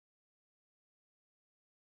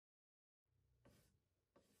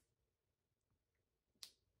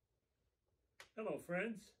Hello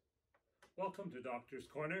friends, welcome to Doctor's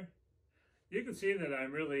Corner. You can see that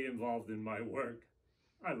I'm really involved in my work.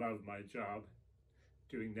 I love my job,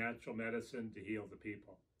 doing natural medicine to heal the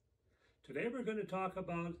people. Today we're going to talk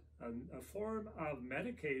about a form of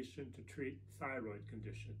medication to treat thyroid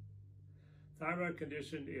condition. Thyroid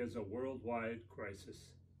condition is a worldwide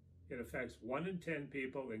crisis. It affects 1 in 10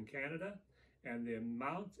 people in Canada, and the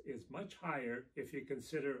amount is much higher if you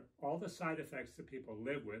consider all the side effects that people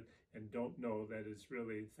live with and don't know that it's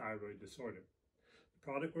really thyroid disorder. The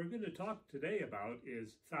product we're going to talk today about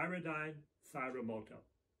is Thyrodine Thyromoto.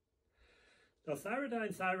 Now,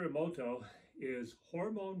 Thyrodine Thyromoto is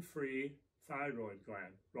hormone-free thyroid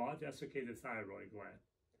gland, raw desiccated thyroid gland.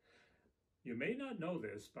 You may not know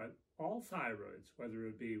this, but all thyroids, whether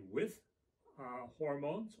it be with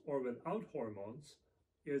hormones or without hormones,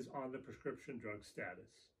 is on the prescription drug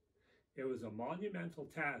status. It was a monumental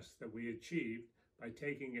task that we achieved by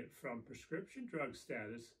taking it from prescription drug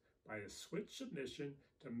status by a switch submission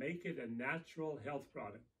to make it a natural health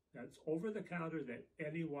product that's over the counter that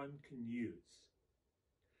anyone can use.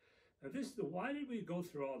 Now why did we go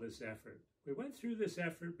through all this effort? We went through this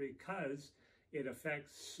effort because it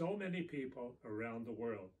affects so many people around the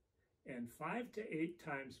world and 5 to 8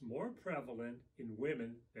 times more prevalent in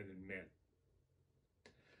women than in men.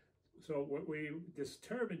 So what we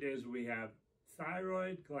determined is we have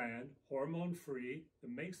thyroid gland, hormone-free.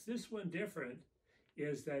 What makes this one different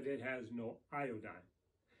is that it has no iodine.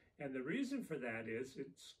 And the reason for that is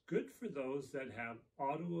it's good for those that have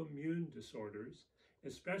autoimmune disorders,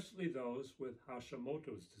 especially those with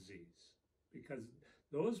Hashimoto's disease, because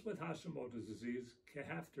those with Hashimoto's disease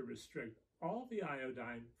have to restrict all the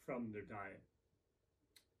iodine from their diet.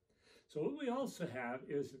 So what we also have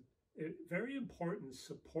is very important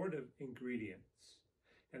supportive ingredients.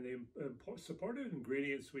 And the supportive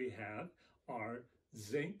ingredients we have are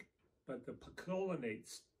zinc, but the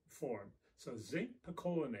picolinate form. So zinc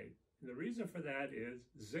picolinate. And the reason for that is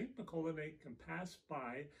zinc picolinate can pass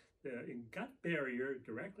by the gut barrier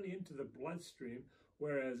directly into the bloodstream,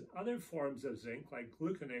 whereas other forms of zinc, like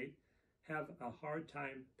gluconate, have a hard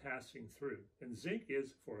time passing through. And zinc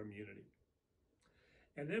is for immunity.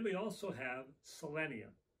 And then we also have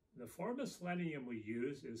selenium. The form of selenium we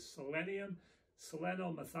use is selenium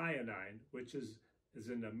selenomethionine, which is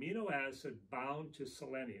an amino acid bound to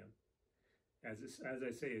selenium. As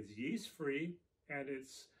I say, it's yeast-free, and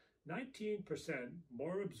it's 19%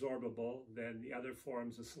 more absorbable than the other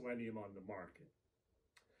forms of selenium on the market.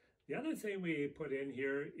 The other thing we put in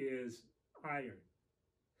here is iron.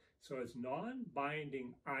 So it's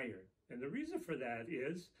non-binding iron. And the reason for that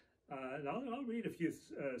is, and I'll read a few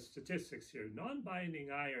statistics here. Non-binding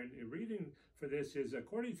iron, the reading for this is,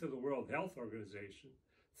 according to the World Health Organization,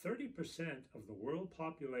 30% of the world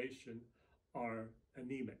population are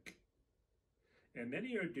anemic. And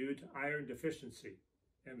many are due to iron deficiency,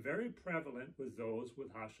 and very prevalent with those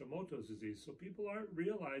with Hashimoto's disease. So people aren't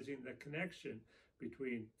realizing the connection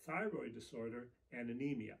between thyroid disorder and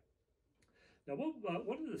anemia. Now,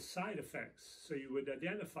 what are the side effects so you would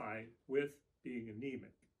identify with being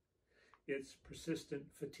anemic? It's persistent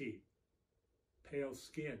fatigue, pale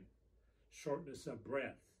skin, shortness of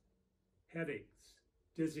breath, headaches,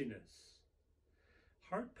 dizziness,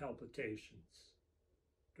 heart palpitations,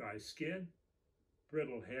 dry skin,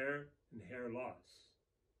 brittle hair and hair loss,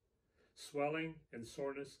 swelling and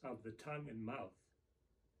soreness of the tongue and mouth,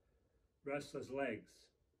 restless legs,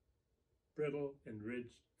 brittle and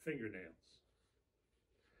ridged fingernails.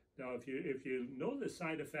 Now, if you know the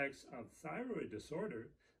side effects of thyroid disorder,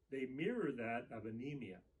 they mirror that of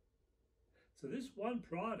anemia. So this one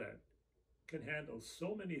product can handle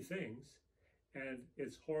so many things, and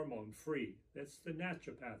it's hormone-free. That's the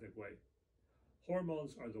naturopathic way.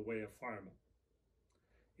 Hormones are the way of pharma.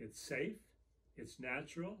 It's safe, it's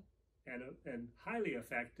natural, and highly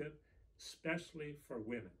effective, especially for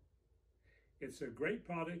women. It's a great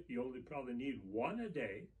product. You only probably need one a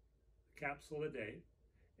day, a capsule a day,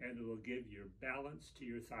 and it will give you balance to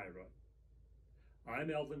your thyroid.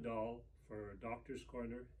 I'm Eldon Dahl for Doctor's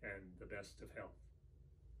Corner and the best of health.